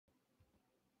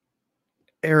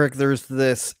Eric, there's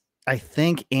this, I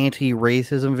think,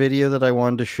 anti-racism video that I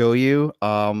wanted to show you.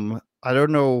 I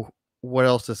don't know what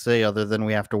else to say other than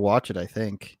we have to watch it, I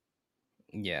think.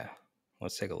 Yeah,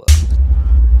 let's take a look.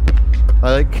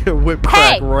 I like whip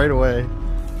crack right away.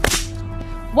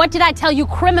 What did I tell you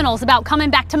criminals about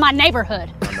coming back to my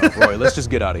neighborhood? No, Roy, let's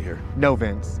just get out of here. No,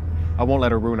 Vince. I won't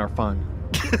let her ruin our fun.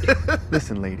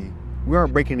 Listen, lady. We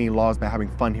aren't breaking any laws by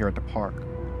having fun here at the park.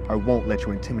 I won't let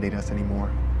you intimidate us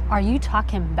anymore. Are you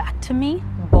talking back to me,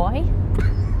 boy?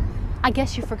 I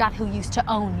guess you forgot who used to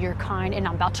own your kind, and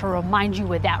I'm about to remind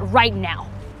you of that right now.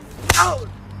 Ow!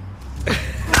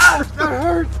 Ow! That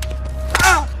hurts!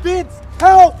 Ow! Vince,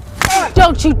 help!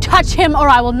 Don't you touch him or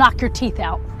I will knock your teeth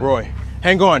out. Roy,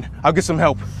 hang on. I'll get some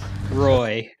help.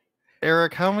 Roy.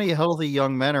 Eric, how many healthy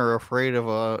young men are afraid of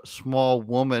a small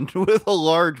woman with a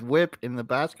large whip in the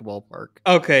basketball park?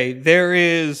 Okay, there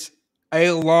is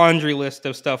a laundry list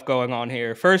of stuff going on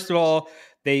here. First of all,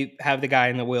 they have the guy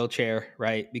in the wheelchair,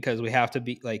 right? Because we have to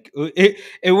be like it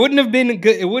wouldn't have been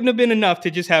good. It wouldn't have been enough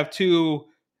to just have two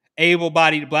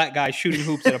able-bodied black guys shooting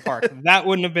hoops at a park. That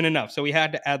wouldn't have been enough. So we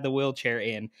had to add the wheelchair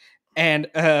in. And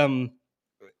I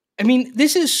mean,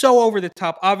 this is so over the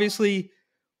top. Obviously,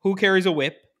 who carries a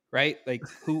whip, right? Like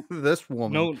who? This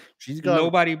woman. No, she's got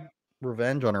nobody.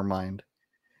 Revenge on her mind.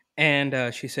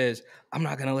 And she says, "I'm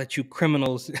not gonna let you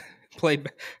criminals play,"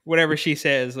 whatever she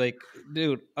says. Like,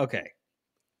 dude, okay.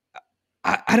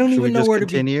 I don't even know where to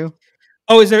continue.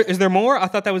 Oh, is there more? I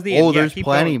thought that was the end. Oh, there's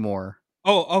plenty more.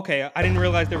 Oh, okay. I didn't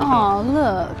realize there was more. Oh,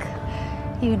 look.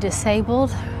 You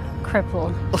disabled,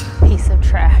 crippled piece of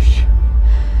trash.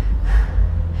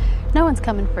 No one's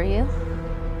coming for you.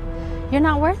 You're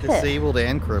not worth it. Disabled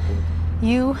and crippled.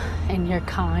 You and your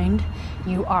kind,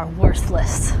 you are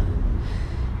worthless.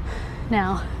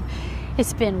 Now,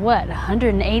 it's been what,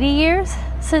 180 years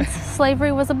since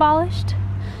slavery was abolished?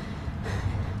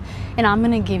 And I'm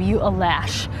gonna give you a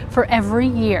lash for every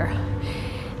year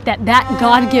that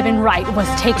God-given right was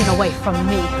taken away from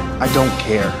me. I don't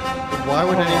care. Why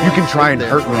would anyone? You can try and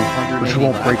hurt me, but you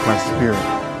won't break my spirit.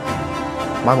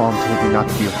 My mom told me not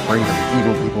to be afraid of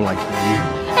evil people like you.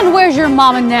 And where's your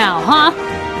mama now, huh?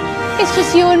 It's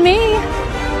just you and me.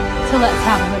 So let's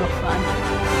have a little fun.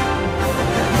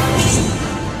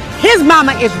 His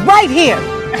mama is right here.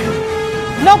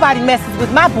 Nobody messes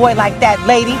with my boy like that,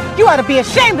 lady. You ought to be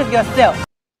ashamed of yourself.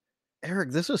 Eric,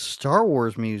 this is Star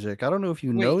Wars music. I don't know if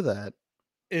you know that.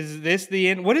 Is this the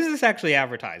end? What is this actually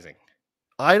advertising?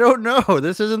 I don't know.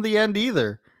 This isn't the end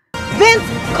either. Vince,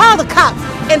 call the cops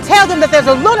and tell them that there's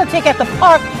a lunatic at the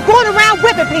park going around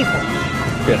whipping people.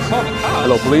 Yes.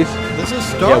 Hello, police. This is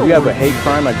Star Wars. We have a hate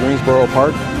crime at Greensboro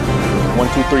Park,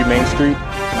 123 Main Street.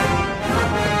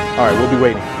 All right, we'll be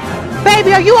waiting.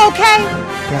 Baby, are you okay?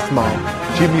 Yes, Mom.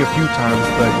 She hit me a few times,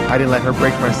 but I didn't let her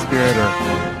break my spirit or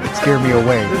scare me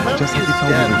away, just like you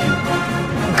told me to.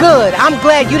 Good. I'm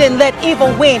glad you didn't let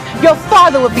evil win. Your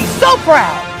father would be so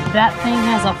proud. That thing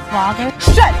has a father?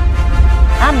 Shut it.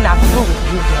 I'm not through with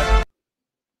you yet.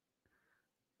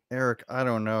 Eric, I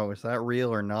don't know. Is that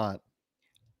real or not?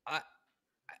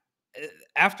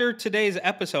 After today's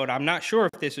episode, I'm not sure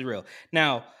if this is real.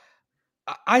 Now,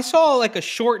 I saw like a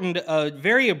shortened,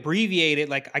 very abbreviated,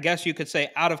 like I guess you could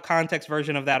say out of context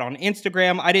version of that on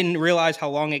Instagram. I didn't realize how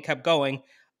long it kept going.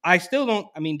 I still don't.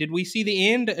 I mean, did we see the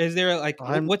end? Is there like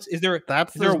is there a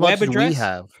web address? We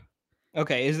have.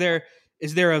 Okay, is there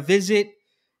a visit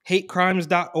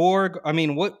hatecrimes.org? I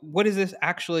mean, what is this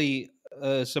actually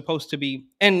supposed to be?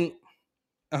 And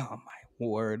oh my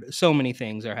word, so many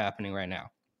things are happening right now.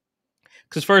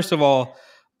 Because first of all,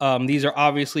 these are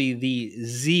obviously the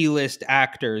Z-list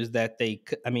actors that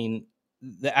I mean,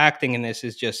 the acting in this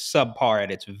is just subpar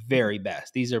at its very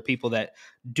best. These are people that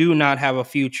do not have a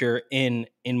future in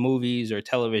movies or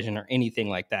television or anything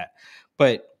like that.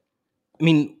 But I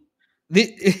mean,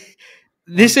 this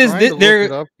is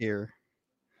they're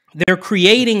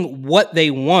creating what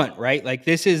they want, right? Like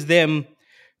this is them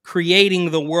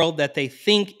creating the world that they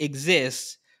think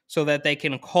exists so that they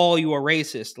can call you a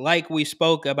racist. Like we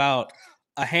spoke about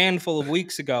a handful of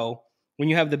weeks ago when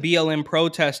you have the BLM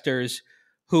protesters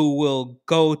who will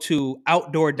go to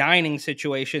outdoor dining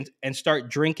situations and start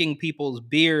drinking people's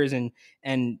beers and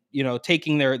you know,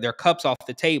 taking their cups off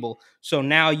the table. So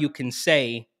now you can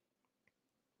say,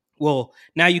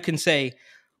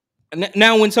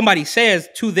 now when somebody says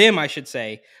to them, I should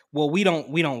say, well, we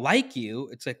don't like you.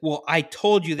 It's like, well, I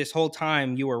told you this whole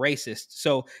time you were racist.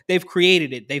 So they've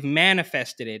created it, they've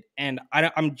manifested it, and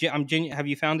I'm have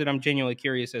you found it? I'm genuinely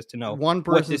curious as to know. One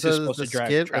person says it's a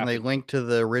skit, and they link to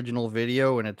the original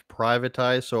video, and it's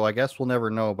privatized. So I guess we'll never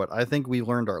know. But I think we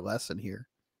learned our lesson here.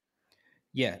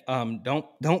 Yeah.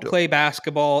 Don't play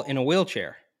basketball in a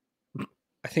wheelchair.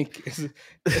 I think is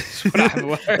what I've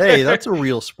learned. Hey, that's a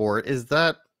real sport. Is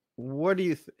that what do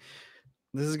you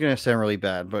this is gonna sound really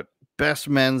bad, but best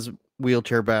men's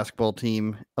wheelchair basketball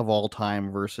team of all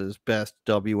time versus best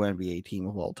WNBA team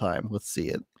of all time. Let's see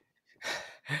it.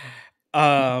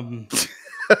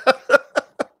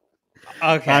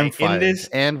 Okay. I'm fired, In this,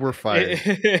 and we're fired.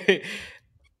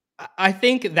 I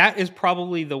think that is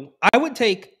probably I would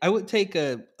take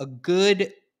a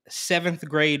good 7th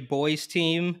grade boys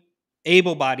team,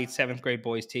 able-bodied 7th grade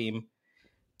boys team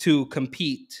to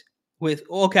compete with,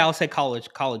 okay, I'll say college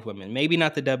women. Maybe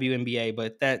not the WNBA,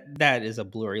 but that is a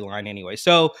blurry line anyway.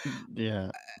 So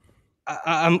Yeah.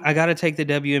 I got to take the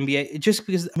WNBA just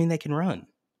because, I mean, they can run.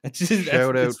 It's just,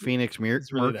 Shout out Phoenix really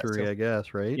Mercury, I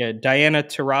guess, right? Yeah, Diana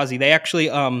Taurasi. They actually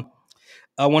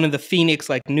one of the Phoenix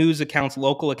like news accounts,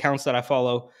 local accounts that I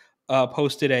follow,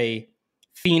 posted a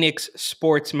Phoenix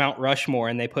sports Mount Rushmore,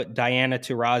 and they put Diana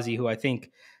Taurasi, who I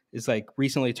think is like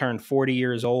recently turned 40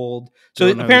 years old. So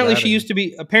apparently she used to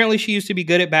be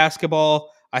good at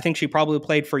basketball. I think she probably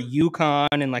played for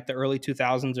UConn in like the early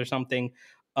 2000s or something.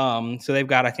 So they've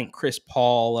got, I think, Chris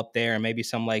Paul up there and maybe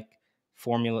some like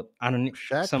Formula. I don't know.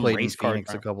 Shaq Some played in race car.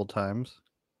 Phoenix a couple times.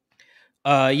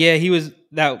 Yeah, he was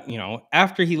that.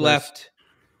 After he left.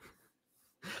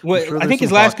 Well, sure I think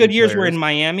his last good years were in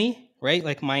Miami, right?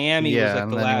 Like Miami was like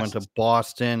and the then last. he went to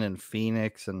Boston and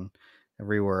Phoenix and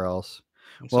everywhere else.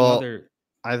 Well,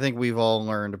 I think we've all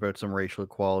learned about some racial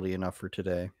equality enough for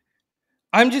today.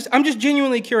 I'm just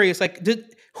genuinely curious. Like,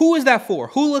 who is that for?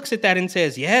 Who looks at that and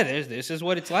says, "Yeah, this is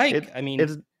what it's like"?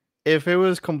 If it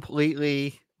was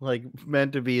completely like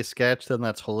meant to be a sketch, then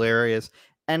that's hilarious.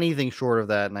 Anything short of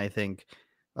that, and I think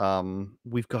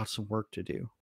we've got some work to do.